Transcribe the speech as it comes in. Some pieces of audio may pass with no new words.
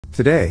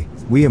Today,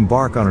 we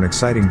embark on an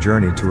exciting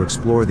journey to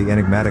explore the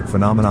enigmatic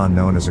phenomenon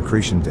known as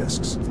accretion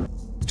disks.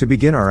 To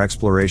begin our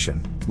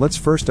exploration, let's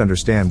first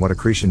understand what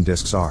accretion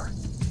disks are.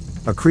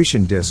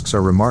 Accretion disks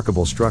are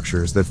remarkable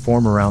structures that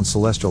form around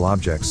celestial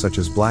objects such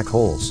as black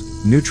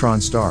holes,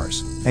 neutron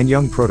stars, and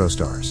young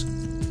protostars.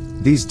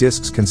 These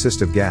disks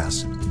consist of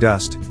gas,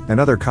 dust, and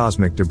other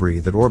cosmic debris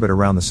that orbit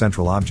around the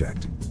central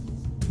object.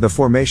 The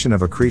formation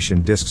of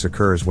accretion disks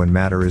occurs when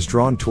matter is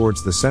drawn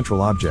towards the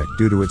central object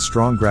due to its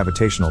strong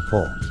gravitational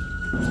pull.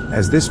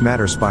 As this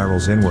matter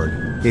spirals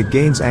inward, it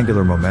gains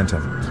angular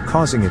momentum,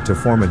 causing it to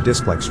form a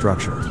disk-like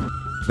structure.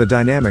 The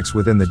dynamics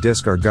within the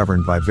disk are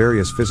governed by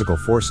various physical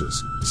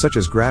forces, such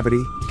as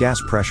gravity,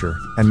 gas pressure,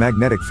 and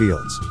magnetic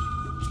fields.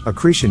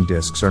 Accretion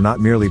disks are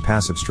not merely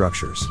passive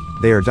structures,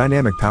 they are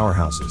dynamic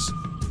powerhouses.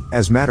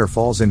 As matter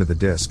falls into the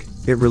disk,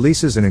 it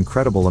releases an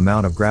incredible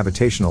amount of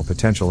gravitational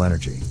potential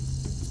energy.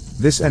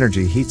 This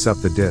energy heats up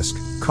the disk,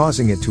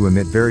 causing it to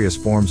emit various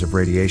forms of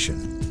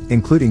radiation,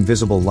 including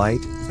visible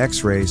light,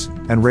 X-rays,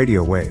 and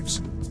radio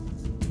waves.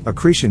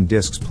 Accretion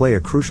disks play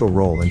a crucial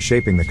role in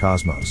shaping the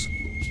cosmos.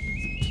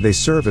 They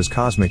serve as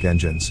cosmic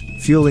engines,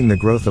 fueling the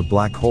growth of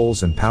black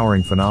holes and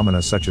powering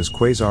phenomena such as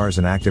quasars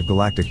and active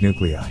galactic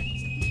nuclei.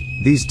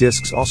 These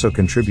disks also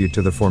contribute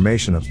to the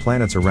formation of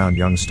planets around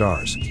young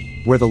stars,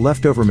 where the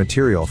leftover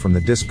material from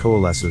the disk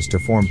coalesces to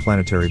form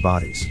planetary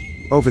bodies.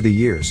 Over the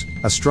years,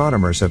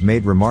 astronomers have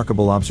made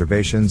remarkable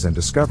observations and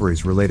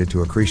discoveries related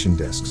to accretion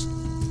disks.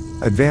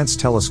 Advanced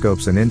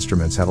telescopes and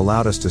instruments have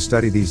allowed us to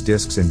study these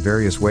disks in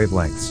various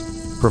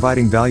wavelengths,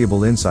 providing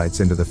valuable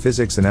insights into the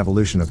physics and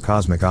evolution of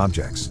cosmic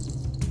objects.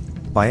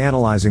 By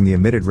analyzing the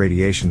emitted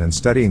radiation and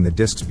studying the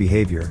disk's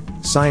behavior,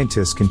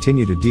 scientists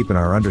continue to deepen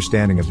our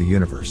understanding of the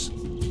universe.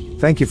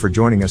 Thank you for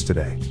joining us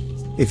today.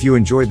 If you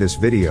enjoyed this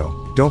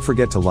video, don't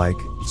forget to like,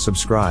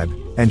 subscribe,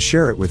 and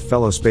share it with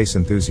fellow space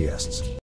enthusiasts.